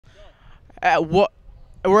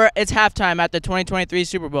It's halftime at the 2023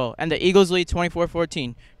 Super Bowl, and the Eagles lead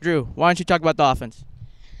 24-14. Drew, why don't you talk about the offense?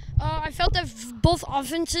 I felt that both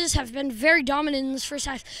offenses have been very dominant in this first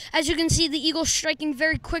half. As you can see, the Eagles striking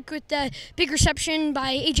very quick with the big reception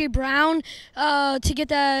by A.J. Brown to get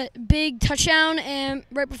that big touchdown and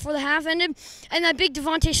right before the half ended. And that big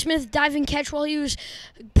Devontae Smith diving catch while he was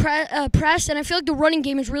pressed. And I feel like the running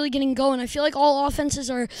game is really getting going. I feel like all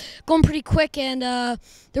offenses are going pretty quick, and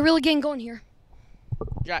they're really getting going here.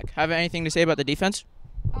 Jack, have anything to say about the defense?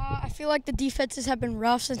 I feel like the defenses have been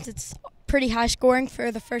rough since it's pretty high scoring for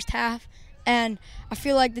the first half, and I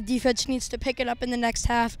feel like the defense needs to pick it up in the next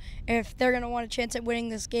half. If they're going to want a chance at winning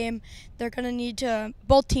this game, they're going to need to,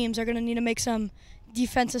 both teams are going to need to make some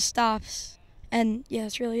defensive stops, and yeah,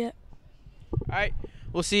 that's really it. All right,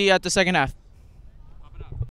 we'll see you at the second half.